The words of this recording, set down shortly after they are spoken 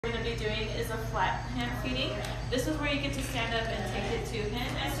going to be doing is a flat hand feeding. This is where you get to stand up and take it to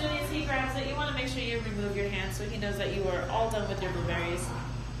him. As soon as he grabs it, you want to make sure you remove your hand so he knows that you are all done with your blueberries.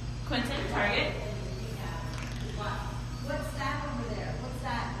 Quentin, target. What's that over there? What's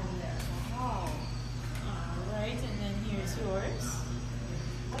that over there? Wow. All right, and then here's yours.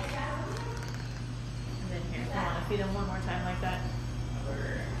 And then here, come on, feed him one more time like that.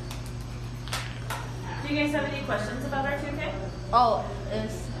 Do you guys have any questions about our toucan? Oh,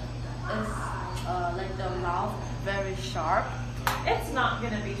 is like the mouth very sharp? It's not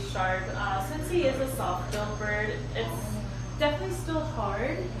going to be sharp. Since he is a soft-billed bird, it's definitely still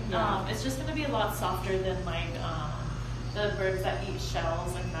hard. Yeah. It's just going to be a lot softer than like the birds that eat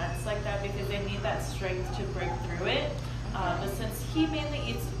shells and nuts like that because they need that strength to break through it. But since he mainly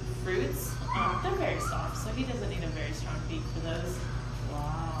eats fruits, they're very soft, so he doesn't need a very strong beak for those.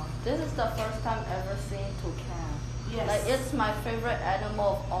 Wow. This is the first time ever seen toucan. Yes. Like it's my favorite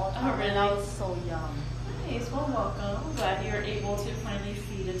animal of all time when I was so young. Nice. Well, welcome. I'm glad you were able to finally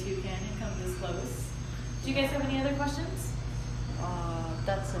feed a toucan and come this close. Do you guys have any other questions?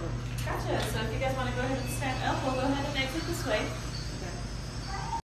 That's it. Gotcha. So if you guys want to go ahead and stand up, we'll go ahead and exit this way.